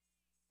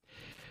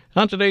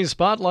On today's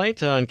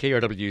Spotlight on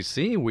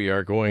KRWC, we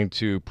are going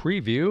to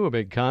preview a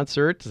big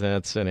concert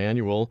that's an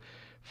annual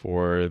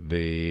for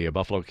the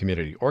Buffalo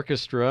Community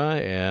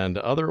Orchestra and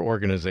other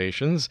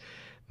organizations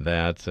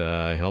that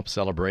help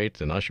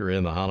celebrate and usher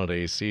in the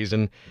holiday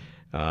season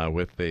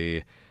with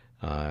the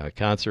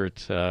concert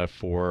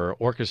for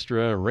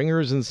orchestra,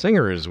 ringers, and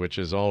singers, which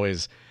is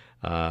always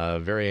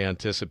very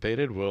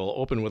anticipated. We'll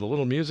open with a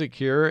little music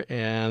here,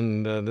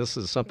 and this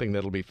is something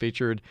that'll be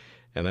featured,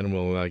 and then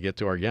we'll get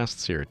to our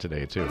guests here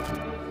today, too.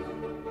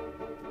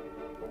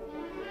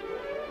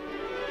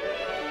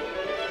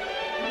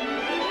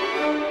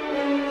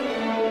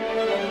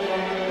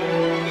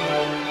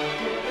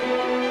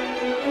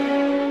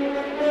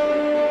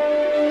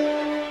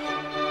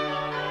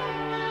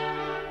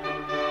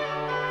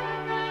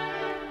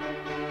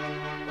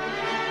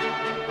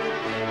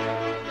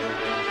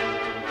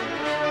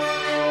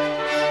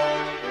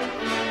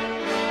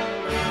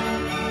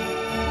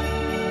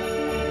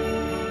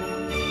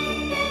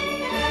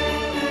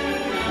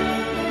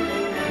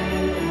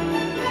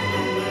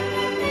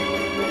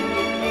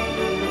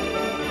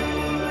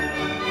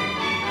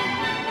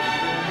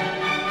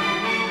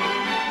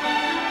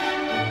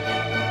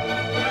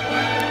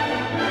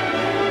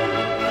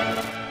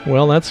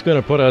 Well, that's going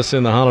to put us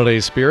in the holiday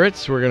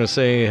spirits. We're going to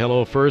say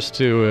hello first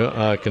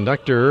to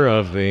conductor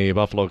of the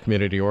Buffalo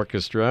Community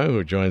Orchestra,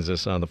 who joins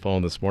us on the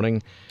phone this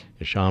morning,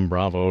 Hisham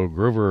Bravo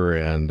Groover.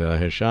 And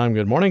Hisham,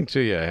 good morning to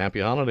you.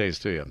 Happy holidays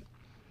to you.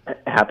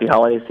 Happy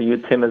holidays to you,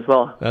 Tim, as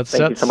well.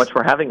 Thank you so much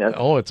for having us.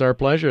 Oh, it's our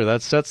pleasure.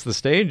 That sets the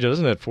stage,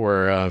 doesn't it,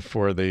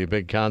 for the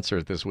big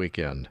concert this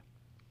weekend?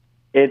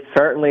 It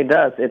certainly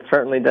does. It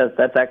certainly does.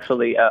 That's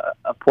actually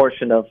a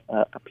portion of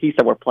a piece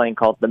that we're playing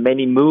called The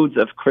Many Moods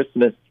of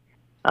Christmas,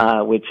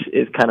 which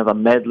is kind of a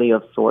medley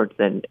of sorts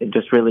and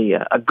just really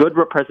a good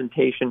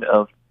representation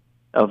of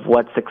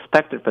what's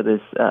expected for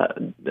this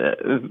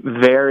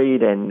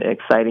varied and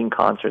exciting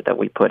concert that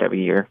we put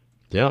every year.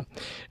 Yeah,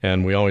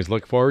 and we always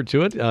look forward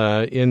to it.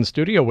 In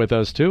studio with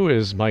us, too,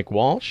 is Mike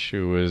Walsh,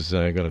 who is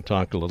going to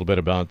talk a little bit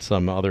about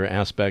some other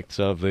aspects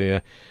of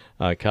the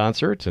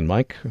concert. And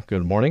Mike,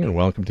 good morning and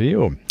welcome to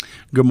you.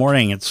 Good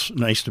morning. It's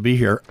nice to be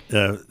here.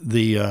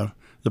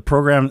 The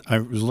program, I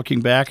was looking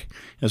back,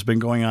 has been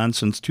going on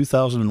since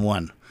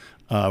 2001,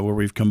 where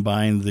we've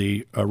combined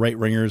the Wright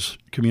Ringers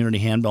Community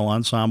Handbell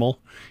Ensemble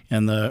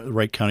and the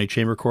Wright County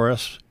Chamber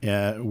Chorus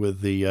with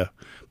the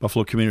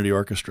Buffalo Community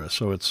Orchestra.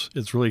 So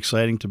it's really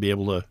exciting to be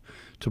able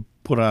to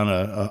put on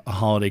a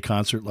holiday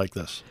concert like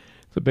this.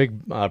 It's a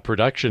big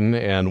production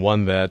and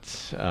one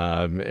that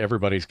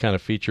everybody's kind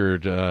of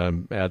featured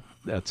at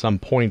some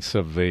points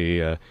of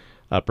the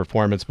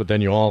performance, but then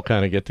you all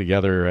kind of get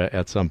together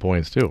at some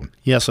points too.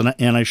 Yes,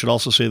 and I should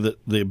also say that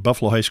the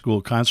Buffalo High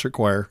School Concert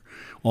Choir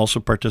also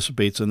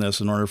participates in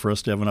this in order for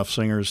us to have enough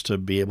singers to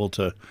be able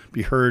to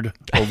be heard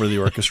over the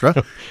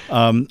orchestra.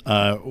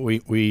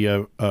 We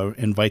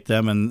invite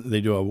them, and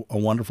they do a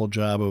wonderful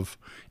job of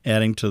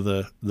adding to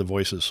the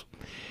voices.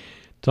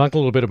 Talk a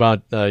little bit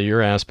about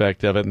your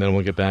aspect of it, and then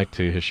we'll get back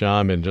to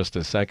Hisham in just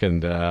a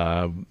second.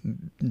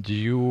 Do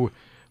you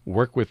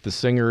work with the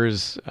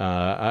singers?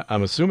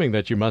 I'm assuming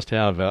that you must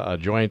have a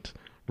joint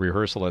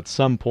rehearsal at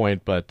some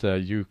point, but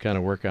you kind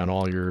of work on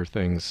all your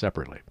things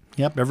separately.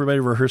 Yep, everybody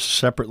rehearses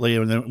separately,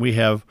 and then we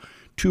have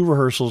two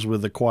rehearsals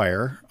with the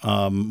choir.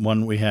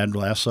 One we had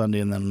last Sunday,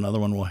 and then another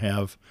one we'll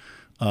have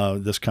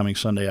this coming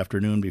Sunday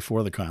afternoon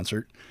before the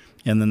concert.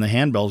 And then the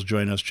handbells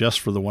join us just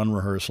for the one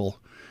rehearsal,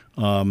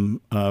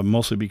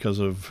 mostly because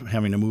of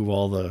having to move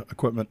all the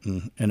equipment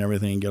and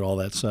everything and get all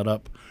that set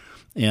up.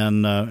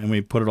 And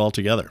we put it all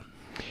together.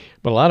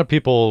 But a lot of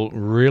people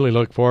really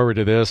look forward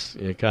to this.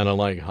 You kind of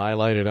like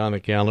highlight it on the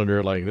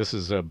calendar, like this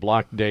is a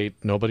block date.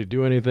 Nobody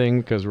do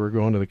anything because we're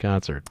going to the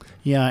concert.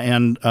 Yeah,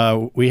 and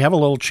we have a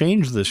little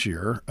change this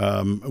year.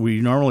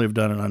 We normally have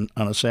done it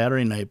on a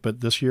Saturday night,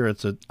 but this year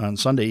it's on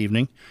Sunday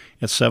evening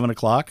at 7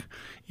 o'clock.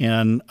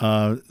 And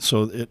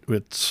so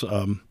it's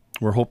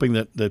we're hoping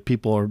that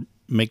people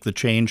make the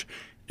change.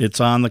 It's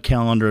on the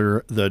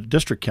calendar, the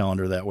district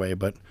calendar that way,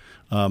 but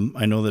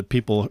I know that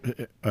people,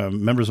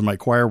 members of my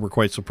choir, were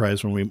quite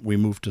surprised when we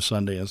moved to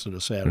Sunday instead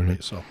of Saturday.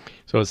 Mm-hmm.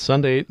 So it's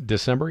Sunday,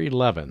 December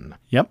 11.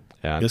 Yep,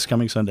 this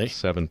coming Sunday,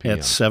 7 p.m.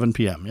 At 7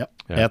 p.m. Yep,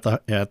 yeah.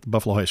 at the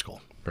Buffalo High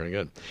School. Very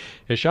good.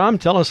 Hisham,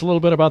 tell us a little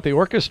bit about the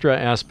orchestra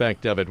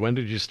aspect of it. When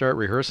did you start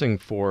rehearsing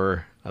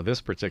for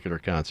this particular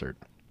concert?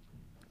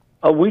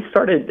 We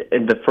started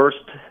in the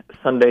first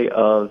Sunday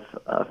of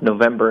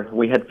November.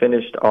 We had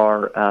finished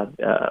our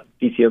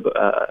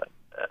DCO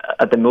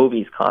at the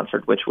movies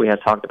concert, which we had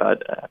talked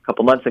about a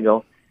couple months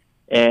ago.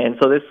 And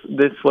so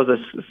this was a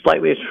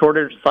slightly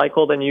shorter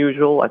cycle than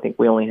usual. I think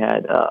we only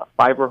had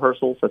 5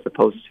 rehearsals as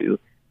opposed to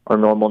our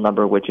normal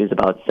number, which is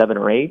about 7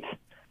 or 8.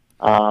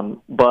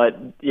 But,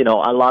 you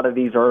know, a lot of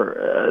these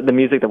are the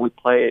music that we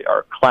play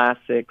are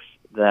classics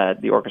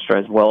that the orchestra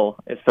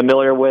is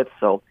familiar with.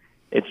 So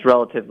it's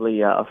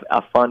relatively a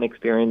fun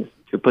experience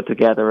to put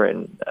together,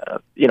 and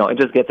it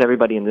just gets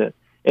everybody in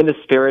the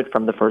spirit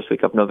from the first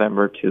week of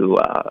November to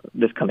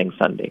this coming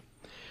Sunday.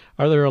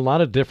 Are there a lot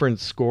of different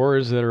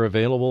scores that are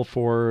available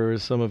for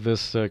some of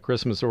this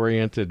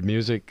Christmas-oriented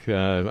music?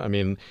 I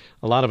mean,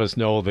 a lot of us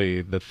know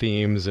the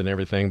themes and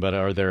everything, but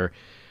are there,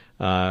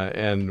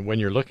 and when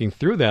you're looking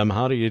through them,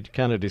 how do you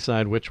kind of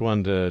decide which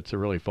one to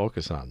really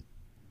focus on?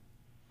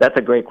 That's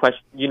a great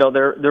question. You know,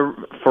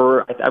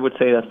 I would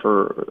say that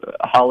for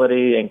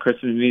holiday and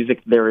Christmas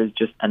music, there is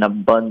just an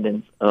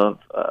abundance of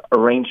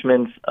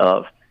arrangements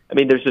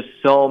there's just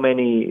so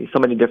many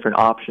different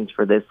options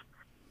for this.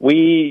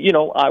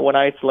 When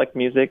I select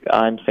music,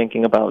 I'm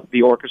thinking about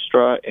the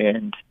orchestra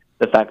and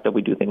the fact that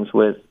we do things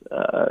with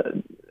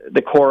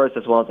the chorus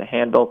as well as a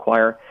handbell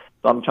choir.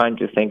 So I'm trying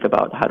to think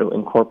about how to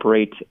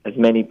incorporate as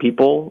many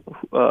people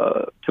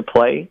to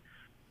play,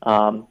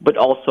 but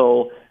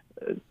also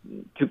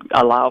to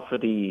allow for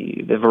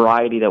the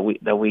variety that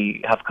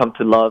we have come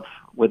to love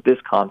with this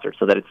concert,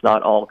 so that it's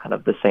not all kind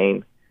of the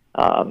same,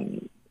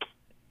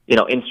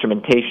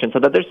 instrumentation. So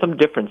that there's some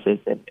differences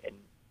in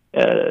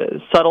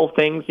subtle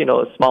things,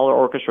 a smaller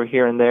orchestra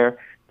here and there,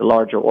 the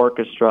larger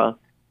orchestra,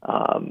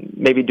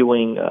 maybe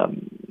doing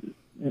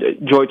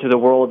Joy to the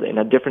World in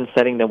a different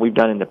setting than we've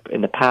done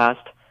in the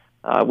past.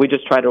 We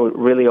just try to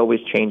really always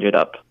change it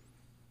up.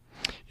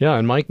 Yeah,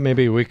 and Mike,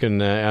 maybe we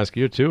can ask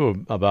you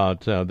too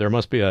about, there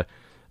must be a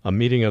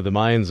meeting of the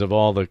minds of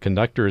all the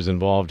conductors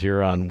involved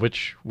here on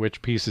which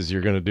pieces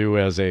you're going to do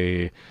as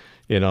a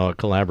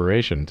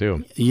collaboration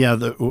too.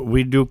 Yeah,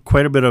 we do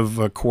quite a bit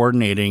of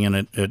coordinating,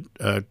 and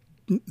it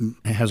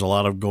has a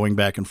lot of going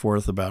back and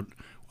forth about,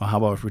 well, how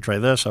about if we try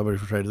this? How about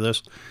if we try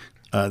this?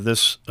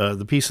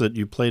 The piece that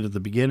you played at the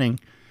beginning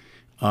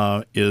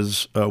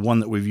is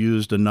one that we've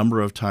used a number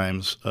of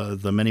times.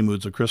 The Many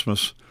Moods of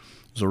Christmas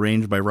was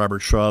arranged by Robert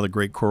Shaw, the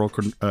great choral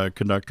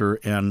conductor,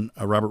 and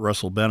Robert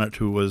Russell Bennett,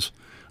 who was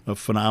a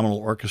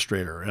phenomenal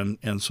orchestrator.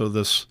 And so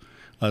this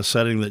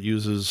setting that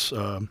uses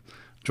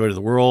Joy to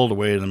the World,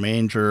 Away in the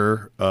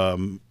Manger,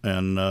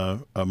 and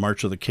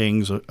March of the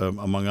Kings,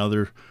 among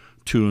other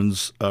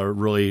tunes,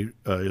 really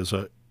is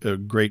a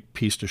great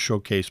piece to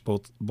showcase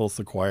both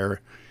the choir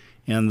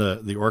and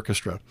the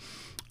orchestra.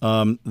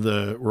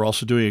 We're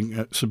also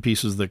doing some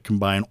pieces that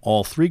combine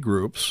all three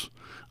groups,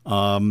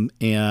 and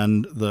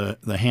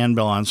the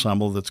handbell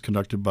ensemble that's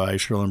conducted by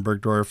Sherilyn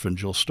Bergdorf and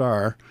Jill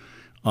Starr.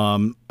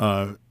 In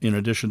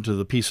addition to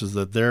the pieces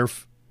that they're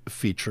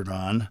featured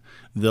on,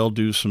 they'll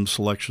do some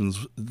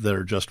selections that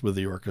are just with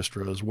the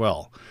orchestra as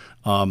well.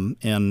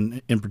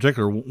 And in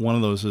particular, one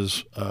of those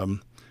is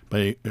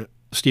by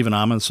Stephen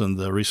Amundsen,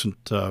 the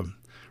recent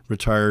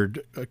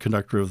retired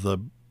conductor of the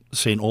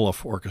St.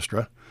 Olaf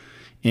Orchestra.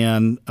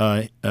 And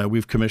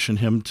we've commissioned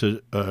him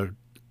to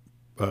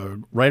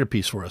write a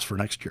piece for us for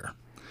next year.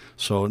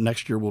 So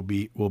next year we'll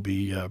be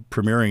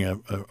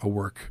premiering a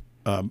work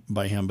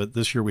by him. But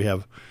this year we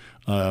have,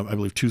 I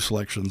believe, 2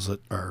 selections that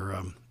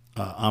are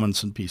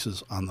Amundsen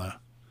pieces on the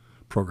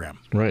program.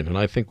 Right, and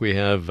I think we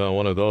have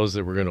one of those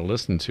that we're going to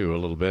listen to a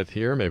little bit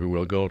here. Maybe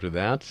we'll go to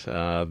that.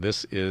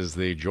 This is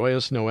the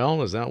Joyous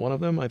Noel. Is that one of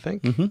them, I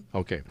think? Mm-hmm.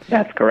 Okay.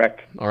 That's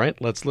correct. All right,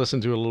 let's listen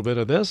to a little bit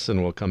of this,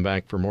 and we'll come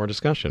back for more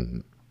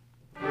discussion.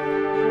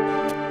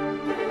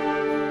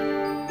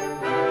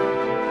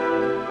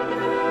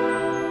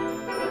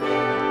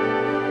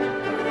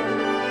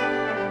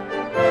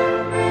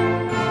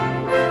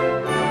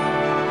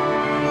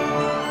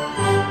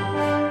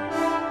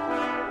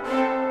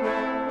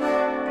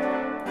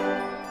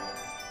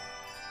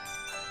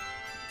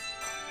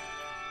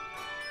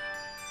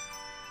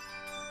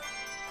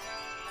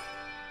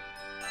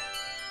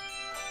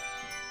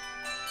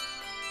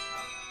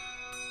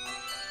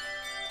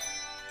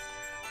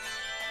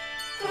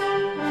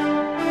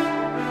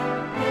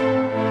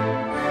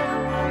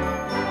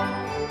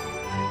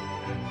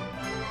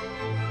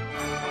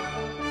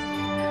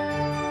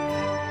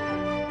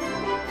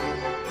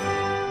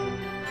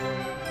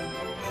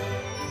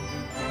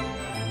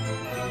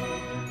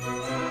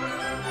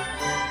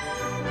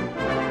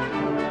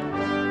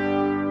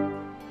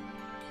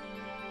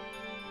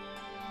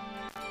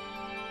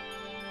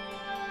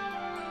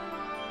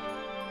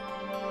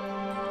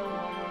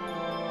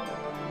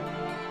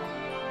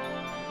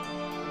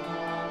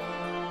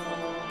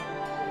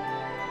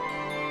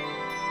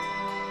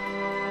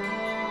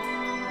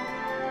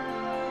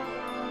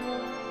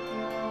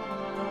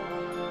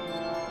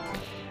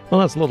 Well,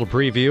 that's a little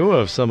preview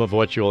of some of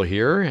what you'll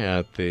hear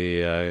at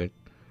the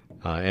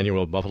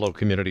annual Buffalo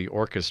Community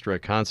Orchestra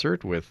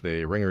concert with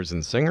the Ringers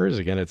and Singers.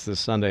 Again, it's this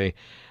Sunday,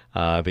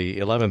 the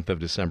 11th of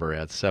December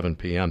at 7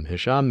 p.m.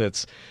 Hisham,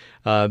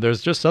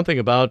 there's just something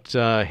about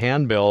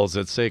handbells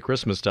at, say,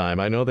 Christmas time.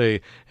 I know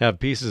they have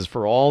pieces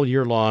for all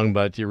year long,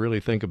 but you really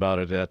think about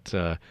it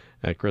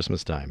at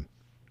Christmas time.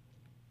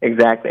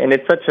 Exactly, and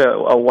it's such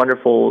a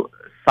wonderful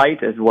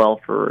sight as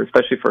well,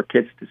 especially for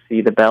kids to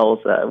see the bells.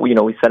 We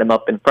set them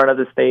up in front of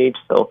the stage,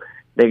 so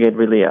they get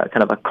really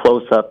kind of a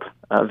close-up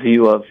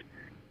view of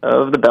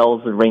the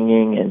bells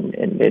ringing, and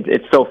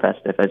it's so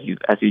festive as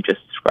you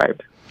just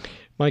described.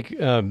 Mike,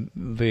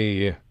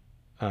 the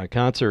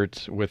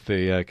concert with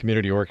the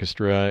community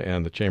orchestra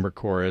and the chamber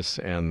chorus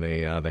and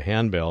the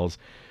handbells,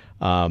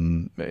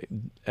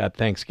 At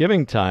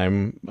Thanksgiving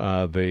time,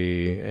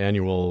 the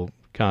annual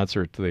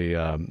concert,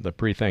 the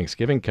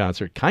pre-Thanksgiving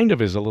concert, kind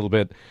of is a little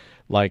bit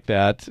like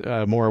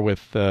that, more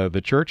with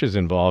the churches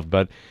involved.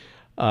 But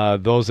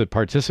those that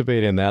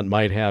participate in that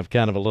might have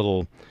kind of a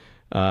little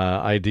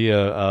idea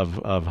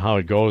of how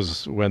it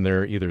goes when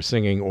they're either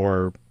singing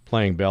or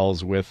playing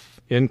bells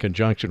in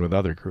conjunction with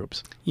other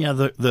groups. Yeah,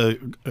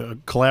 the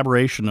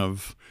collaboration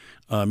of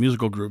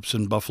musical groups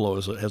in Buffalo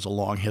has a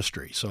long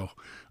history. So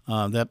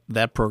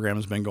that program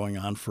has been going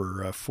on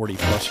for 40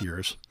 plus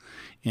years,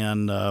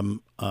 and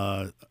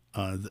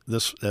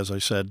this, as I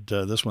said,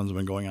 this one's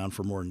been going on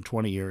for more than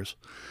 20 years.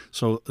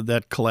 So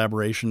that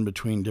collaboration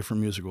between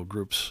different musical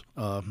groups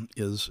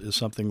is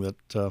something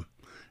that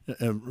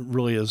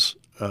really is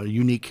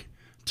unique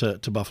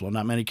to Buffalo.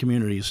 Not many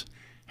communities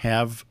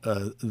have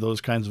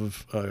those kinds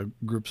of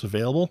groups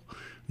available,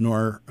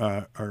 nor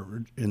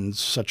are in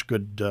such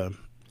good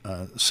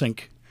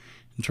sync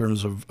in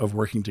terms of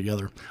working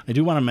together. I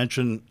do want to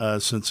mention,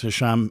 since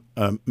Hisham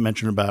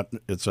mentioned about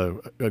it's a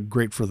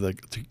great for the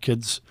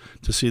kids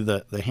to see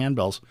the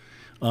handbells.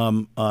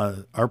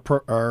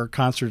 Our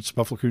concerts,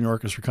 Buffalo Community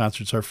Orchestra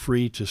concerts, are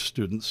free to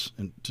students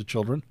and to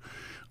children.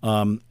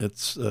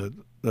 It's the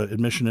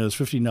admission is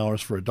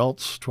 $15 for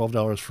adults,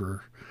 $12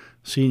 for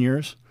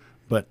seniors.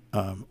 But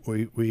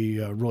we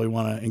really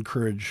want to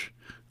encourage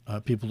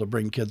people to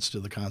bring kids to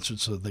the concert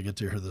so that they get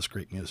to hear this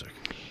great music.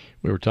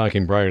 We were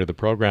talking prior to the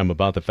program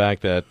about the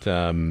fact that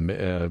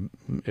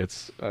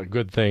it's a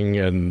good thing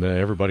and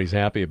everybody's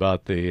happy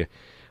about the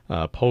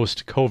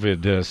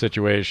post-COVID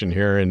situation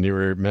here. And you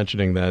were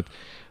mentioning that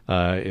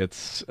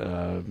it's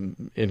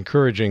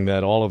encouraging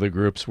that all of the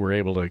groups were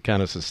able to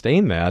kind of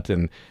sustain that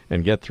and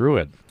get through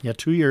it. Yeah,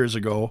 2 years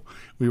ago,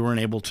 we weren't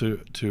able to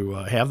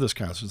have this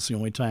concert. It's the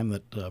only time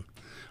that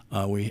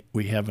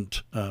we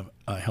haven't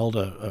held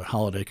a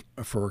holiday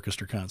for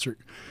orchestra concert.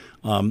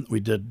 We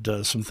did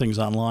some things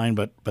online,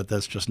 but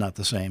that's just not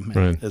the same.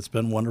 Right. It's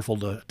been wonderful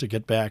to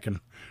get back and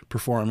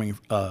performing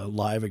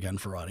live again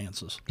for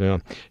audiences. Yeah,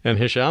 and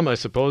Hisham, I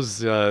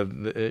suppose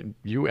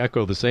you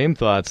echo the same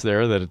thoughts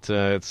there, that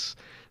it's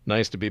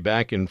nice to be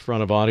back in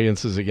front of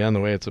audiences again the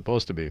way it's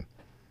supposed to be.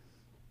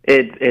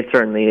 It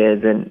certainly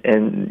is,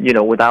 and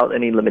without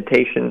any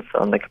limitations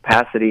on the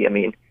capacity. I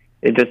mean,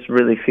 it just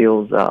really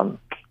feels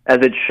as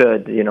it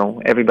should.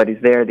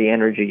 Everybody's there. The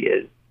energy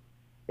is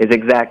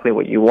exactly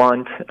what you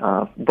want,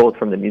 both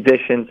from the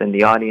musicians and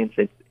the audience.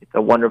 It's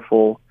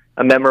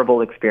a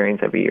memorable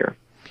experience every year.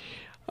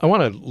 I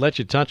want to let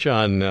you touch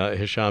on,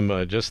 Hisham,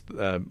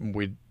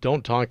 we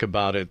don't talk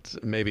about it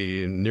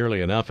maybe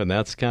nearly enough, and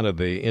that's kind of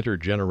the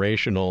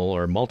intergenerational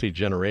or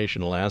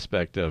multi-generational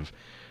aspect of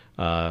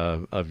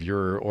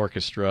your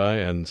orchestra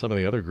and some of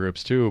the other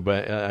groups too.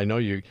 But I know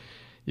you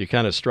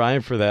kind of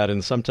strive for that,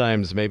 and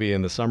sometimes maybe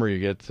in the summer you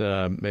get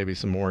maybe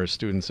some more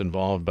students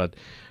involved, but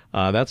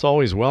that's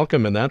always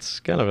welcome, and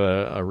that's kind of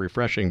a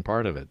refreshing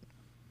part of it.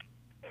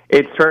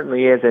 It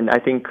certainly is, and I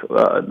think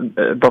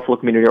Buffalo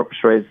Community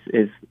Orchestra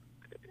is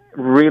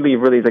really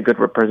is a good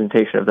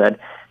representation of that.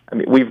 I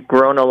mean, we've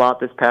grown a lot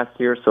this past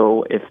year,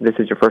 so if this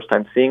is your first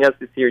time seeing us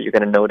this year, you're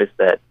going to notice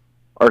that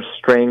our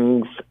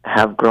strings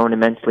have grown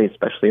immensely,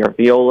 especially our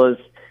violas.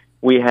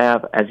 We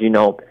have, as you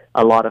know,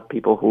 a lot of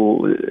people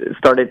who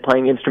started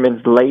playing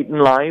instruments late in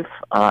life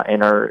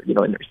and are in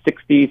their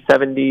 60s,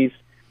 70s.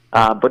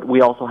 But we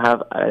also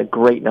have a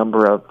great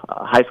number of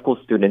high school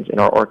students in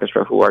our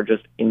orchestra who are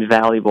just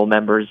invaluable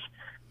members.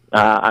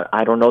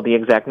 I don't know the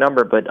exact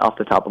number, but off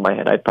the top of my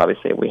head, I'd probably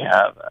say we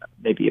have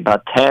maybe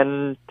about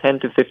 10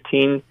 to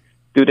 15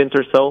 students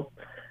or so.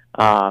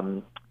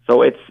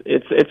 So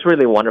it's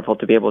really wonderful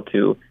to be able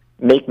to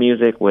make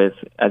music with,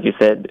 as you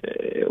said,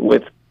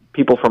 with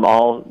people from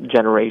all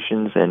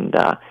generations and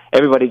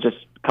everybody just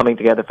coming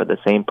together for the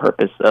same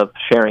purpose of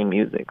sharing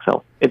music.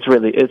 So it's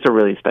a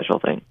really special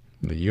thing.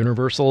 The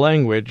universal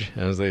language,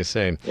 as they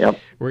say. Yep.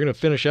 We're going to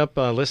finish up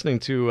listening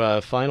to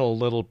a final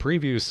little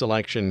preview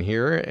selection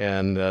here,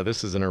 and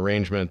this is an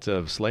arrangement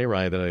of Sleigh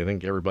Ride that I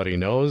think everybody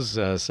knows.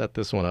 Set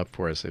this one up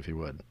for us, if you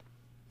would.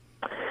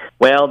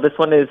 Well, this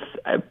one is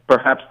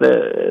perhaps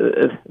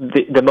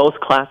the most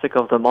classic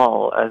of them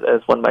all,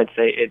 as one might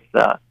say. It's,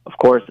 of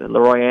course,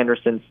 Leroy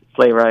Anderson's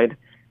Sleigh Ride.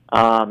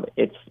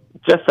 It's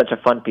just such a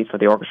fun piece for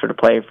the orchestra to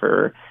play,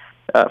 for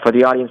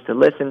the audience to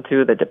listen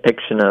to, the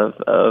depiction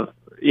of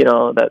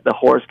the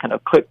horse kind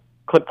of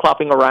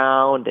clip-clopping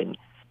around, and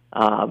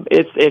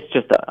it's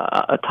just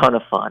a ton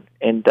of fun,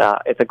 and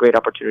it's a great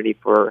opportunity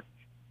for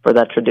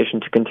that tradition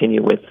to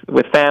continue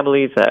with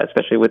families,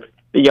 especially with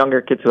the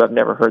younger kids who have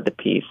never heard the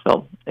piece.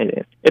 So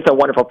it's a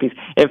wonderful piece.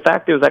 In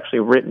fact, it was actually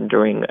written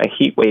during a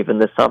heat wave in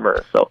the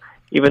summer, so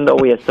even though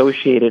we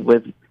associate it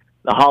with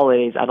the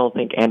holidays, I don't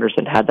think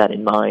Anderson had that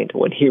in mind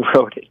when he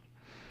wrote it.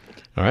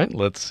 All right,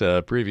 let's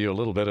preview a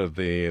little bit of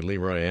the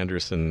Leroy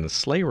Anderson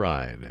Sleigh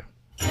Ride.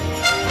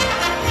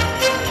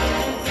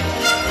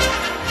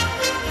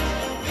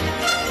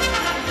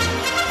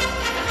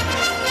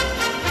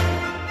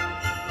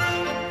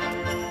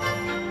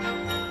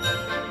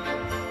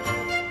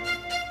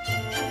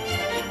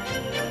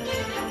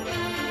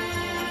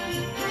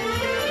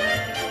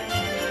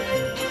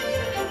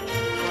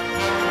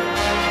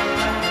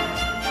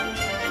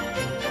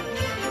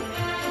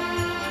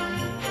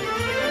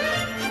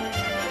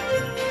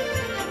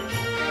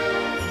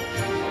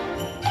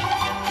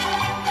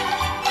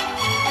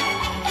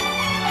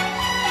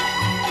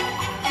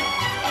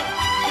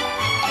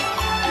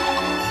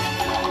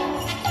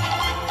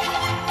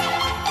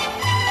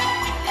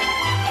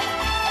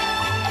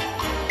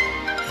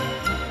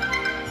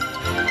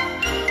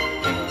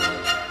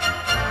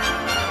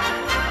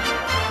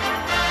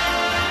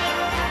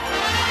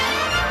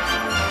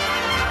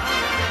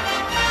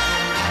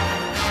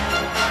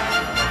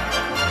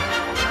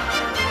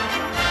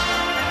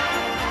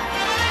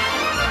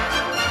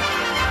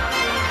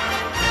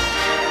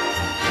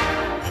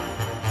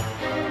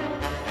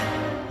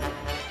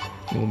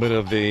 bit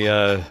of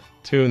the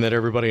tune that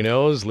everybody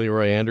knows,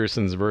 Leroy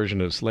Anderson's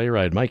version of Sleigh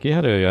Ride. Mike, you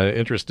had an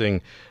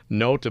interesting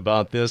note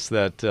about this,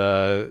 that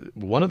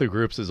one of the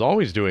groups is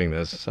always doing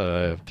this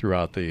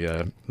throughout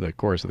the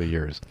course of the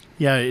years.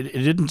 Yeah, it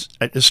didn't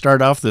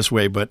start off this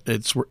way, but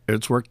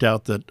it's worked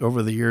out that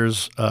over the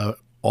years,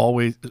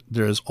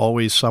 there's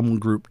always some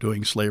group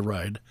doing Sleigh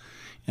Ride,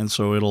 and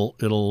so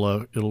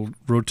it'll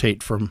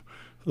rotate from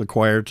the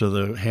choir to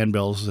the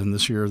handbells, and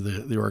this year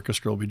the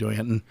orchestra will be doing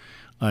it. And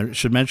I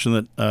should mention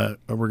that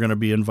we're going to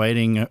be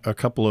inviting a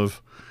couple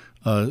of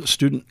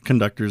student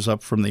conductors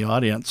up from the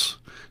audience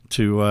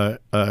to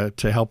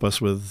help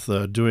us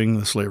with doing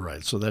the sleigh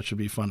ride. So that should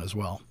be fun as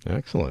well.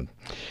 Excellent.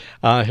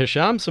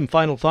 Hisham, some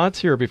final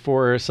thoughts here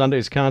before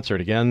Sunday's concert.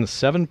 Again,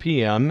 7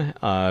 p.m.,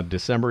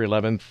 December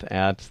 11th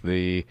at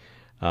the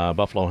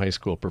Buffalo High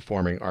School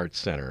Performing Arts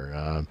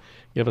Center.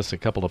 Give us a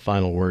couple of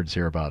final words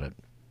here about it.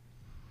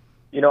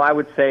 I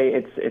would say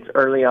it's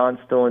early on,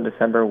 still in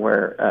December,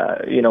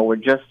 where we're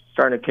just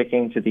starting to kick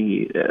into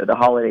the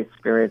holiday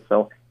spirit.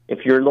 So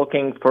if you're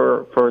looking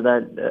for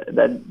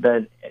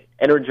that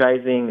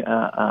energizing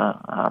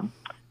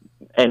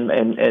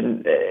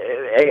and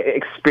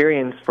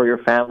experience for your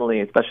family,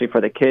 especially for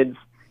the kids,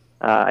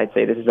 I'd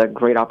say this is a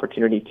great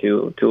opportunity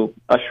to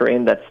usher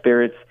in that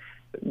spirit.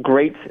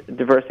 Great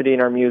diversity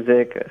in our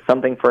music,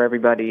 something for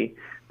everybody,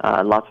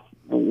 lots of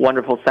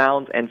wonderful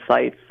sounds and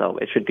sights. So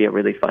it should be a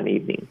really fun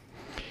evening.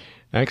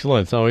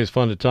 Excellent. It's always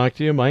fun to talk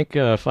to you, Mike.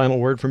 Final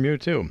word from you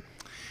too.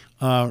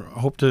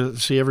 Hope to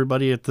see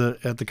everybody at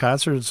the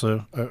concert. It's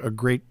a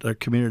great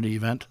community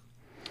event.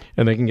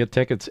 And they can get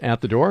tickets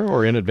at the door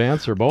or in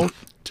advance or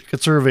both?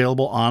 Tickets are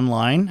available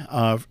online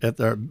at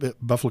the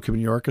Buffalo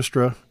Community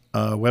Orchestra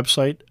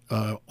website,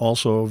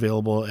 also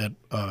available at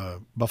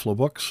Buffalo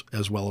Books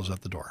as well as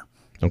at the door.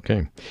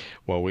 Okay.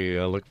 Well, we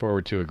look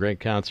forward to a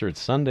great concert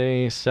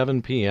Sunday,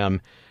 7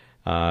 p.m.,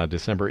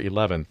 December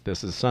 11th.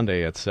 This is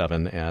Sunday at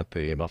 7 at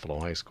the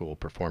Buffalo High School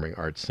Performing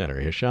Arts Center.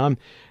 Hisham,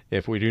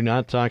 if we do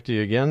not talk to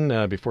you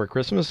again before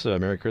Christmas,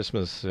 Merry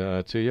Christmas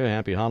to you.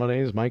 Happy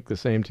holidays. Mike, the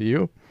same to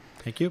you.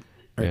 Thank you.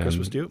 Merry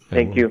Christmas to you.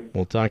 Thank you.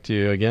 We'll talk to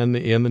you again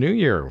in the new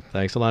year.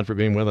 Thanks a lot for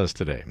being with us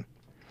today.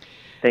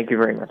 Thank you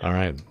very much. All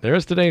right.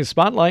 There's today's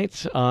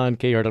Spotlight on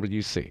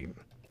KRWC.